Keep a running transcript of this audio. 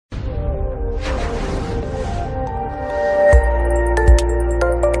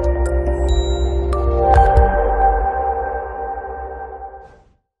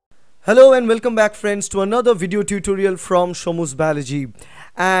Hello and welcome back friends to another video tutorial from Shomu's Biology.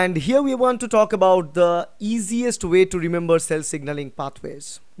 And here we want to talk about the easiest way to remember cell signaling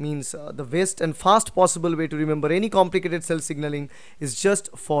pathways. Means the best and fast possible way to remember any complicated cell signaling is just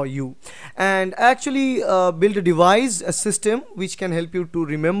for you. And actually build a device, a system which can help you to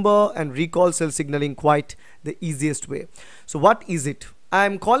remember and recall cell signaling quite the easiest way. So what is it? I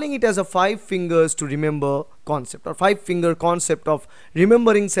am calling it as a 5 fingers to remember concept, or 5-finger concept of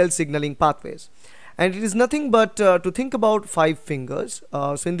remembering cell signaling pathways. And it is nothing but to think about 5 fingers.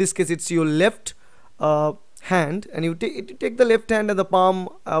 So in this case it's your left hand, and you take the left hand and the palm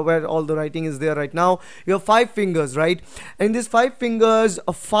where all the writing is there right now. You have 5 fingers, right? And in these 5 fingers,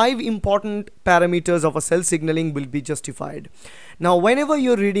 5 important parameters of a cell signaling will be justified. Now whenever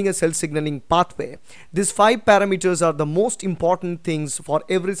you're reading a cell signaling pathway, these 5 parameters are the most important things for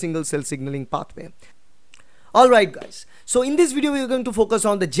every single cell signaling pathway. Alright guys, so in this video we are going to focus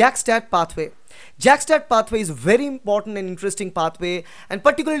on the JAK STAT pathway. JAK STAT pathway is a very important and interesting pathway, and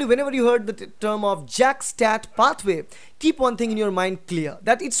particularly whenever you heard the term of JAK STAT pathway, keep one thing in your mind clear,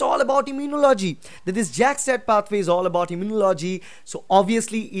 that it's all about immunology, that this JAK STAT pathway is all about immunology. So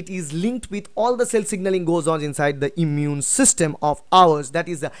obviously it is linked with all the cell signaling goes on inside the immune system of ours, that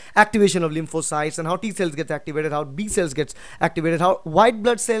is the activation of lymphocytes and how T cells get activated, how B cells gets activated, how white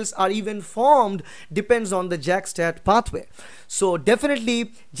blood cells are even formed depends on the JAK STAT pathway. So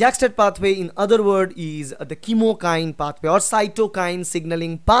definitely JAK STAT pathway, in other word, is the chemokine pathway or cytokine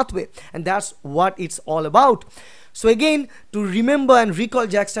signaling pathway, and that's what it's all about. So again, to remember and recall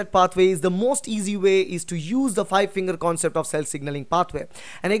JAK STAT pathway is the most easy way is to use the 5-finger concept of cell signaling pathway.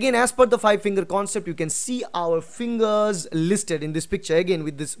 And again, as per the 5-finger concept, you can see our fingers listed in this picture again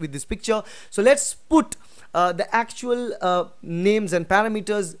with this picture. So let's put the actual names and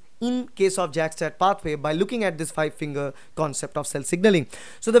parameters in case of JAK STAT pathway by looking at this 5-finger concept of cell signaling.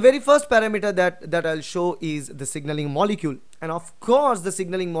 So the very first parameter that I'll show is the signaling molecule, and of course the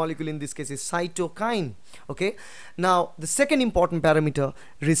signaling molecule in this case is cytokine. Okay, now the second important parameter,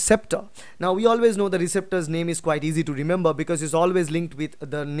 receptor. Now we always know the receptor's name is quite easy to remember because it's always linked with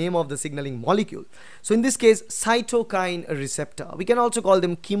the name of the signaling molecule. So in this case, cytokine receptor. We can also call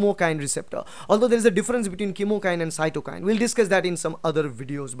them chemokine receptor, although there is a difference between chemokine and cytokine. We'll discuss that in some other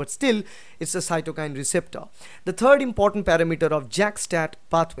videos, but still it's a cytokine receptor. The third important parameter of JAK STAT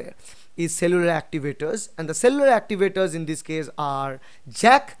pathway is cellular activators, and the cellular activators in this case are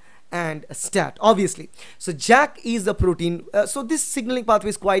JAK and STAT, obviously. So JAK is the protein. So this signaling pathway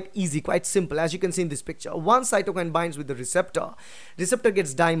is quite easy, quite simple, as you can see in this picture. Once cytokine binds with the receptor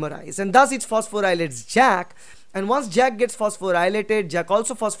gets dimerized, and thus it phosphorylates JAK. And once JAK gets phosphorylated, JAK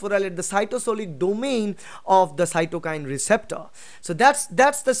also phosphorylates the cytosolic domain of the cytokine receptor. So that's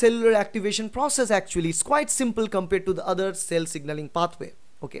the cellular activation process. Actually, it's quite simple compared to the other cell signaling pathway.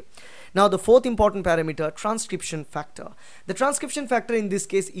 Okay, now the fourth important parameter, transcription factor. The transcription factor in this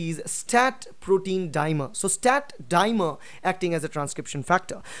case is STAT protein dimer. So STAT dimer acting as a transcription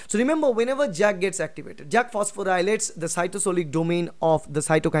factor. So remember, whenever JAK gets activated, JAK phosphorylates the cytosolic domain of the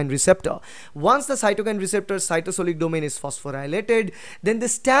cytokine receptor. Once the cytokine receptor's cytosolic domain is phosphorylated, then the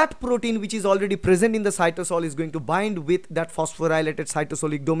STAT protein which is already present in the cytosol is going to bind with that phosphorylated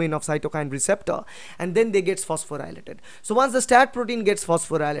cytosolic domain of cytokine receptor, and then they gets phosphorylated. So once the STAT protein gets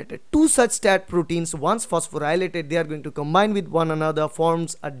phosphorylated, two such STAT proteins, once phosphorylated, they are going to combine with one another,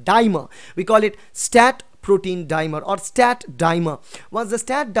 forms a dimer. We call it STAT protein dimer or STAT dimer. Once the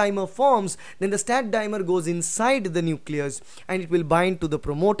STAT dimer forms, then the STAT dimer goes inside the nucleus and it will bind to the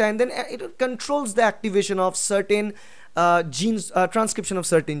promoter, and then it controls the activation of certain genes, transcription of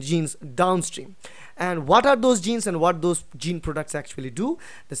certain genes downstream. And what are those genes and what those gene products actually do?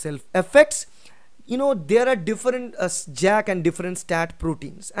 The cell effects. You know, there are different JAK and different STAT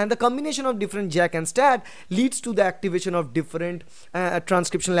proteins, and the combination of different JAK and STAT leads to the activation of different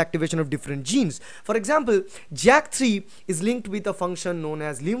transcriptional activation of different genes. For example, JAK3 is linked with a function known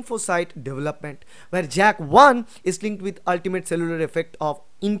as lymphocyte development, where JAK1 is linked with ultimate cellular effect of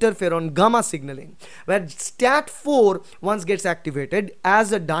interferon gamma signaling, where STAT4 once gets activated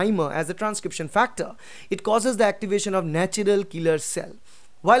as a dimer, as a transcription factor, it causes the activation of natural killer cell.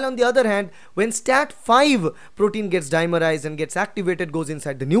 While on the other hand, when STAT5 protein gets dimerized and gets activated, goes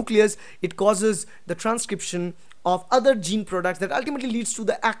inside the nucleus, it causes the transcription of other gene products that ultimately leads to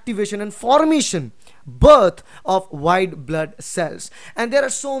the activation and formation, birth of white blood cells. And there are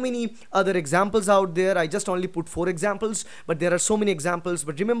so many other examples out there. I just only put 4 examples, but there are so many examples.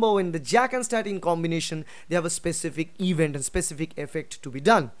 But remember, when the JAK and STAT in combination, they have a specific event and specific effect to be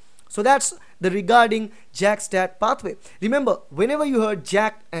done. So that's the regarding JAK STAT pathway. Remember, whenever you heard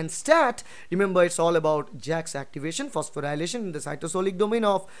JAK and STAT, remember it's all about JAK's activation, phosphorylation in the cytosolic domain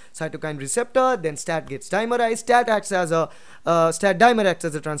of cytokine receptor. Then STAT gets dimerized. STAT acts as a STAT dimer acts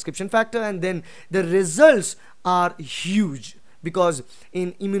as a transcription factor, and then the results are huge. Because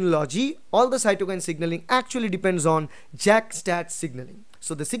in immunology, all the cytokine signaling actually depends on JAK STAT signaling.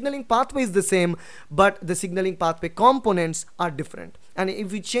 So the signaling pathway is the same, but the signaling pathway components are different. And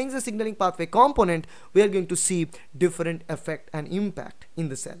if we change the signaling pathway component, we are going to see different effect and impact in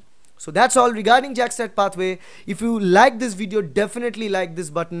the cell. So that's all regarding JAK STAT pathway. If you like this video, definitely like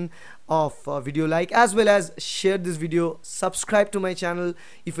this button of video like, as well as share this video, subscribe to my channel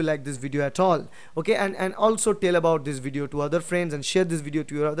if you like this video at all. Okay, and also tell about this video to other friends and share this video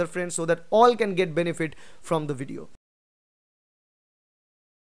to your other friends so that all can get benefit from the video.